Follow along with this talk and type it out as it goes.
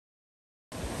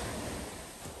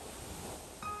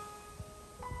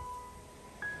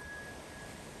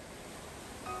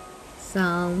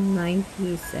Psalm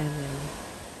 97.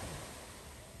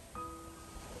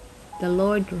 The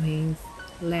Lord reigns,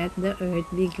 let the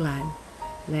earth be glad,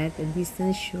 let the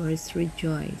distant shores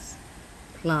rejoice.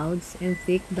 Clouds and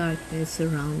thick darkness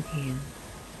surround him.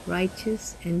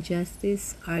 Righteousness and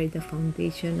justice are the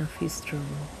foundation of his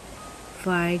throne.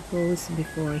 Fire goes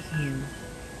before him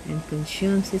and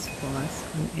consumes his foes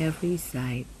on every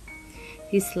side.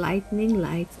 His lightning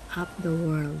lights up the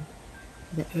world.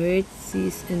 The earth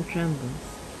sees and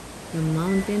trembles. The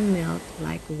mountains melt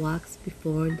like wax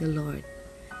before the Lord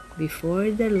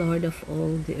of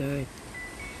all the earth.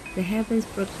 The heavens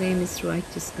proclaim his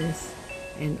righteousness,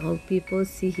 and all people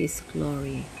see his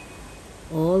glory.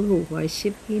 All who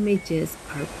worship images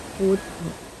are put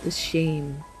to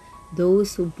shame.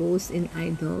 Those who boast in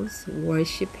idols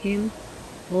worship him,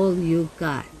 all you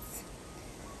gods.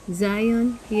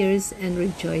 Zion hears and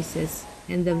rejoices,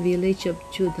 and the village of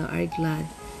Judah are glad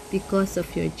because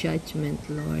of your judgment,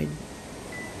 Lord.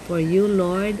 For you,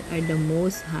 Lord, are the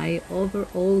most high over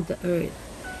all the earth.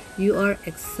 You are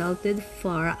exalted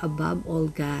far above all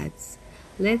gods.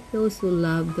 Let those who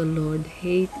love the Lord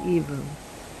hate evil,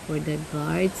 for the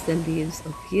guards the lives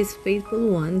of his faithful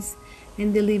ones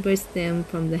and delivers them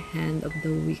from the hand of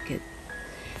the wicked.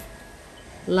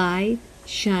 Light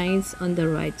shines on the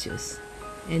righteous,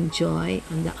 and joy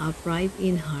on the upright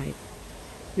in heart.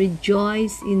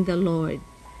 Rejoice in the Lord,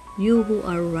 you who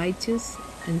are righteous,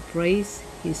 and praise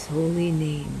his holy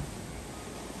name.